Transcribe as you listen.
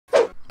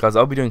Guys,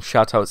 I'll be doing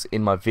shoutouts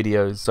in my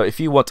videos, so if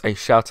you want a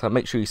shoutout,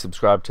 make sure you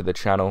subscribe to the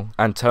channel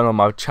and turn on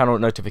my channel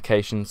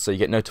notifications so you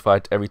get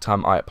notified every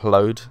time I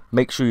upload.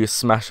 Make sure you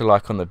smash a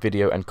like on the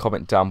video and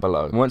comment down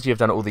below. And once you've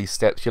done all these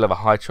steps, you'll have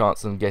a high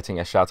chance of getting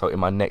a shoutout in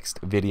my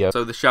next video.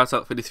 So the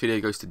shoutout for this video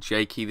goes to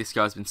Jxkkey. This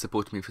guy's been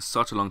supporting me for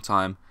such a long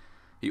time.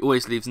 He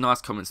always leaves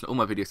nice comments on all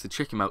my videos, so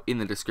check him out in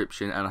the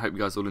description, and I hope you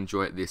guys all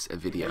enjoy this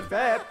video.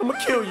 Fab, I'ma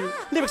kill you.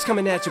 Lyrics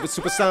coming at you with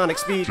supersonic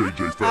speed.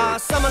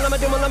 Summon, I'm a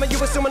doom, I'm a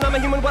you assuming I'm a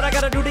human. What I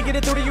gotta do to get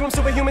it through to you? I'm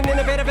superhuman,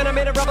 innovative, and I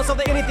made a rubber so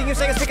that anything you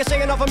say is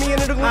shaking off of me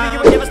and it'll glue to you.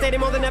 I'm devastating,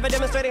 more than ever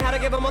demonstrating how to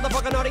give a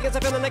motherfucking audience a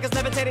feeling like it's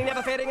levitating,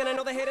 never fading. And I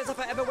know the haters are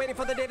forever waiting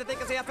for the day that they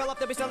can say I fell off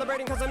to be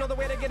celebrating, cause I know the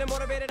way to get it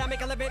motivated. I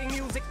make elevating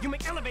music, you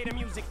make elevator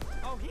music.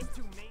 Oh, he's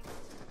too mean.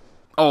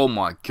 Oh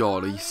my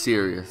god, are you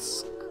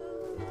serious?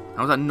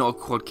 How was that not a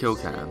quad kill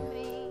cam?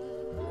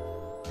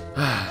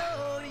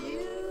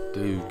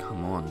 Dude,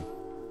 come on.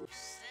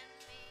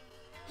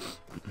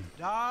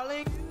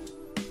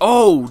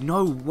 Oh,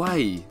 no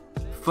way.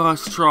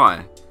 First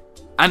try.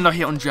 And I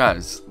hit on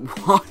Jazz.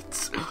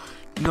 What?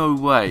 No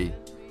way.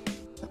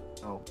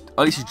 Oh.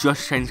 I literally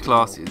just changed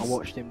classes. I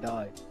watched him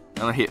die.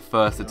 And I hit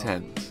first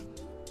attempt.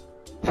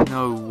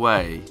 No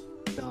way.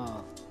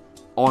 Nah.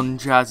 On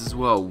Jazz as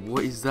well.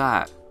 What is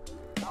that?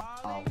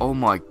 Oh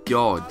my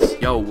god.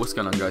 Yo, what's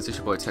going on, guys? It's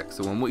your boy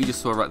Texzl, and what you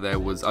just saw right there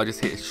was I just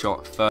hit a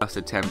shot first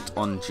attempt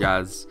on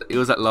Jazz. It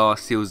was at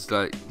last, he was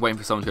like waiting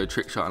for someone to go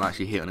trick shot and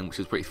actually hit on him, which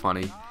was pretty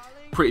funny.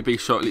 Pretty big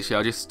shot, literally.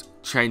 I just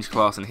changed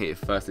class and hit it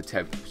first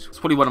attempt. It's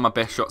probably one of my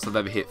best shots I've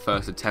ever hit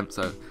first attempt,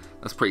 so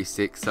that's pretty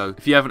sick. So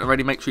if you haven't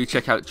already, make sure you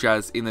check out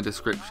Jazz in the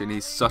description.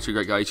 He's such a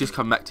great guy. He's just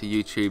come back to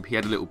YouTube. He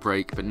had a little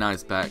break, but now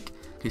he's back.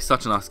 He's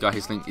such a nice guy.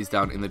 His link is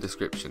down in the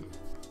description.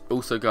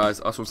 Also, guys,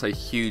 I just want to say a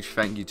huge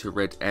thank you to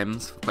Red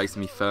EmZ for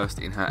placing me first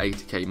in her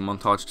 80k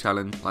montage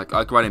challenge. Like,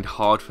 I grinded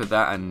hard for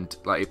that, and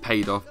like it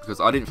paid off because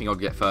I didn't think I'd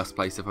get first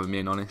place, if I'm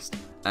being honest.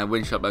 And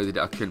when she uploaded it,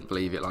 I couldn't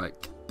believe it.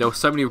 Like, there were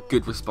so many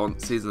good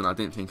responses, and I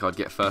didn't think I'd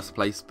get first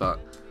place. But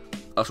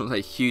I just want to say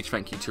a huge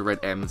thank you to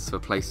Red EmZ for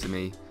placing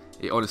me.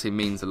 It honestly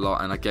means a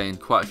lot, and I gained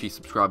quite a few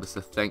subscribers,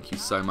 so thank you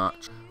so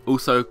much.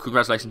 Also,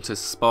 congratulations to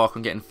Spark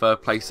on getting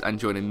third place and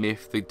joining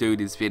Myth. The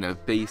dude has been a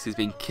beast. He's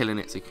been killing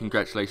it. So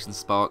congratulations,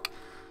 Spark.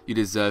 You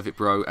deserve it,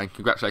 bro, and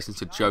congratulations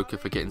to Jxkkey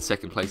for getting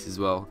second place as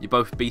well. You're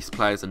both beast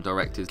players and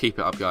directors. Keep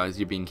it up, guys.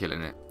 You've been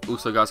killing it.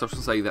 Also, guys, I should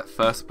say that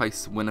first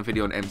place winner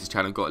video on EmZ's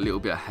channel got a little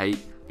bit of hate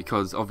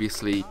because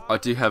obviously I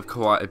do have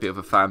quite a bit of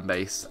a fan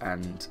base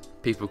and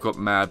people got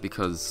mad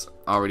because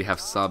I already have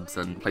subs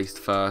and placed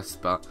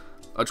first. But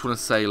I just want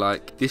to say,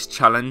 like, this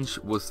challenge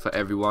was for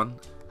everyone,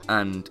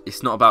 and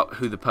it's not about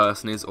who the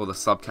person is or the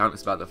sub count.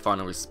 It's about the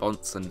final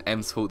response, and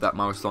EmZ thought that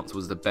my response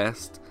was the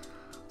best,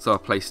 so I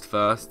placed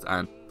first.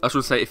 And I just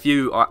want to say, if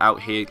you are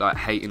out here like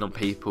hating on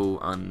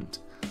people and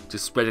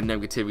just spreading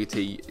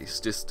negativity,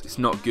 it's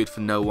not good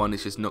for no one.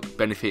 It's just not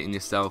benefiting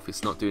yourself.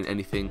 It's not doing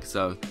anything.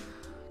 So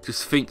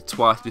just think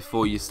twice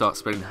before you start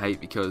spreading hate,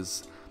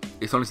 because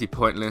it's honestly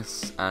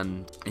pointless.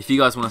 And if you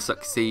guys want to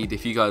succeed,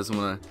 if you guys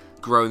want to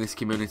grow in this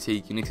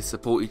community, you need to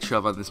support each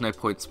other. There's no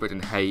point spreading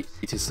hate.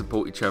 You need to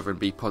support each other and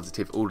be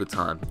positive all the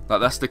time. Like,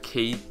 that's the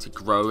key to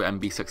grow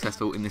and be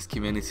successful in this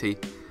community.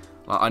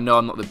 Like, I know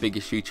I'm not the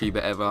biggest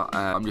YouTuber ever.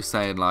 I'm just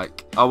saying,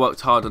 like, I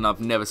worked hard and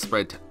I've never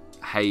spread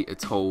hate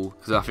at all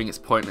because I think it's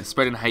pointless.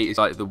 Spreading hate is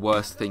like the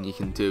worst thing you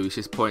can do. It's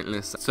just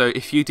pointless. So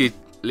if you did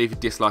leave a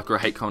dislike or a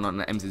hate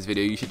comment on EmZ's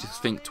video, you should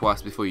just think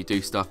twice before you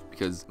do stuff,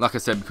 because like I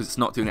said, because it's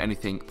not doing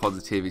anything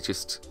positive, it's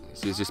just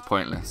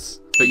pointless.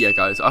 But yeah,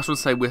 guys, I just want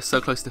to say we're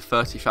so close to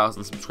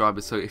 30,000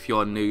 subscribers, so if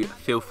you're new,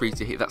 feel free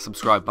to hit that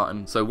subscribe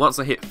button. So once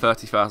I hit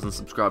 30,000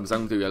 subscribers,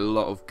 I'm going to do a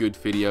lot of good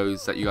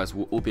videos that you guys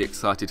will all be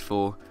excited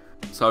for.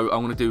 So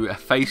I'm going to do a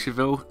face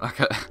reveal,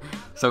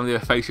 so I'm going to do a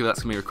face reveal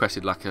that's going to be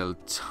requested like a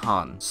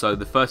ton. So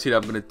the first video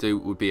I'm going to do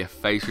would be a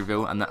face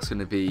reveal, and that's going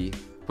to be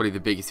probably the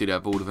biggest video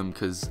of all of them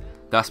because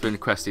that's been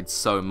requested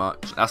so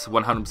much. That's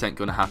 100%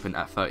 going to happen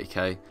at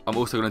 30k. I'm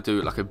also going to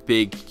do like a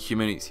big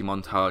community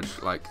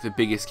montage, like the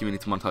biggest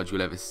community montage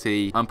you'll ever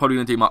see. I'm probably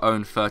going to do my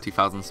own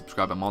 30,000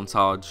 subscriber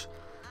montage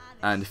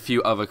and a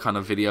few other kind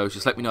of videos.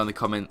 Just let me know in the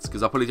comments,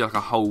 because I'll probably do like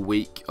a whole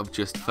week of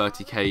just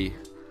 30k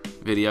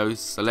videos.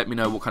 So let me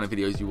know what kind of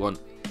videos you want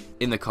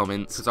in the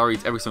comments, because I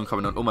read every single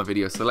comment on all my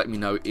videos, so let me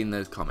know in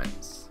the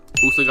comments.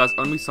 Also, guys, I'm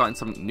going to be starting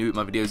something new with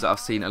my videos that I've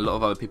seen a lot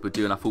of other people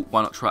do, and I thought,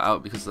 why not try it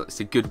out, because it's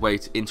a good way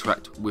to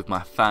interact with my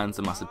fans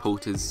and my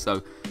supporters.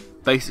 So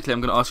basically,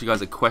 I'm going to ask you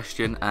guys a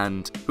question,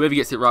 and whoever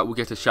gets it right will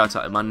get a shout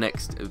out in my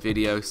next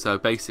video. So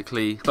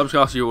basically, I'm just going to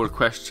ask you all a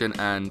question,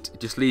 and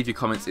just leave your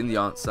comments in the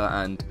answer,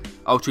 and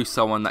I'll choose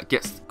someone that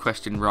gets the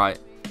question right,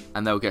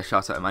 and they'll get a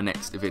shout out in my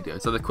next video.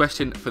 So the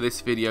question for this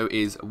video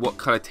is, what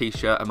kind of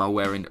t-shirt am I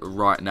wearing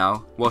right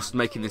now whilst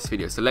making this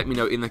video? So let me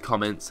know in the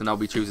comments, and I'll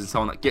be choosing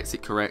someone that gets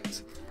it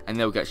correct and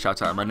they'll get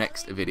shout out in my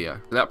next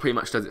video. But that pretty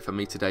much does it for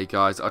me today,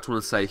 guys. I just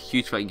want to say a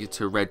huge thank you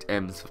to Red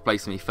EmZ for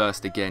placing me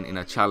first again in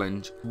a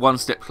challenge, one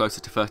step closer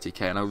to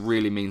 30k, and it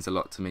really means a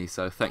lot to me,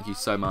 so thank you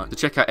so much. So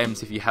check out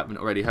EmZ if you haven't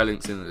already, her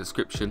link's in the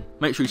description.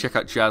 Make sure you check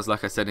out Jazz,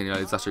 like I said,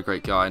 he's such a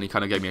great guy, and he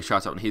kind of gave me a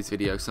shout out on his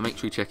video, so make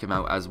sure you check him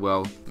out as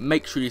well.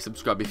 Make sure you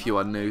subscribe if you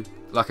are new.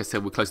 Like I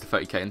said, we're close to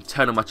 30k, and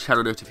turn on my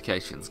channel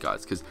notifications,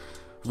 guys, because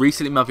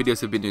recently my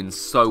videos have been doing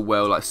so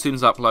well. Like, as soon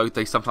as I upload,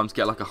 they sometimes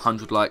get like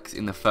 100 likes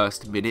in the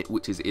first minute,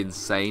 which is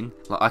insane.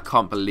 Like, I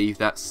can't believe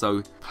that.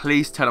 So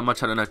please turn on my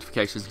channel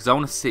notifications, because I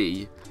want to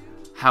see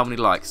how many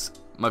likes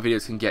my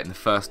videos can get in the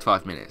first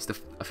 5 minutes.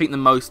 I think the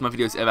most my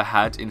videos ever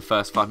had in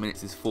first 5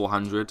 minutes is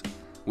 400,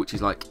 which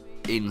is like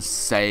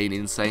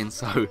insane.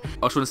 So I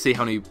just want to see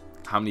how many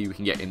we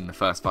can get in the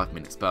first 5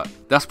 minutes. But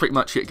that's pretty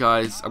much it,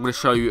 guys. I'm going to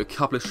show you a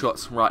couple of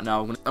shots right now.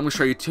 I'm going to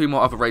show you 2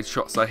 more other raid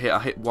shots I hit. I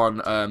hit one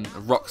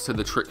rocks to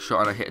the trick shot,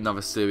 and I hit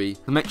another Sui.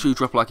 So make sure you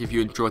drop a like if you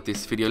enjoyed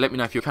this video. Let me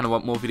know if you kind of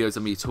want more videos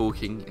of me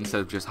talking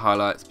instead of just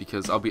highlights,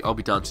 because I'll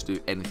be down to do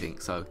anything.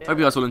 So hope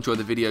you guys will enjoy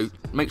the video.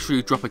 Make sure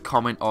you drop a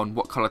comment on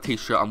what color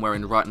t-shirt I'm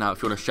wearing right now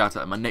if you want to shout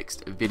out in my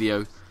next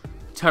video.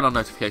 Turn on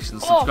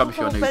notifications, subscribe if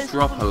you're new,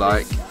 drop a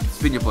like.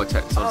 It's been your boy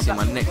Texzl. I'll see you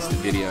in my next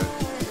video.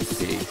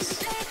 Peace.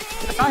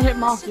 I hit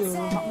Matthew.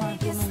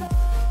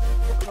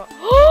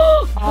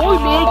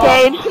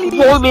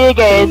 Boy me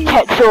again,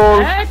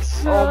 Texzl.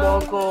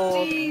 Excellent.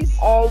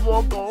 Oh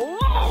my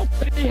god.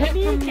 He hit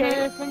me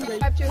again.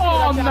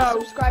 Oh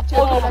no.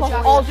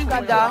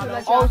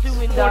 I'll do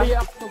window.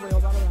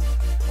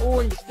 Oh,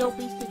 he's still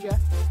beasted, yeah.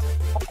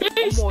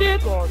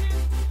 Beasted.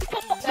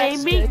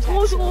 Me, it's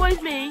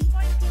always me.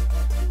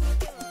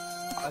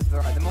 That's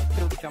alright, the more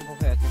people jump off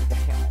here to get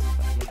hit,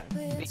 but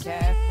you know, be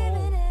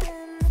careful.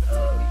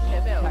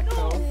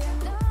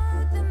 Texzl.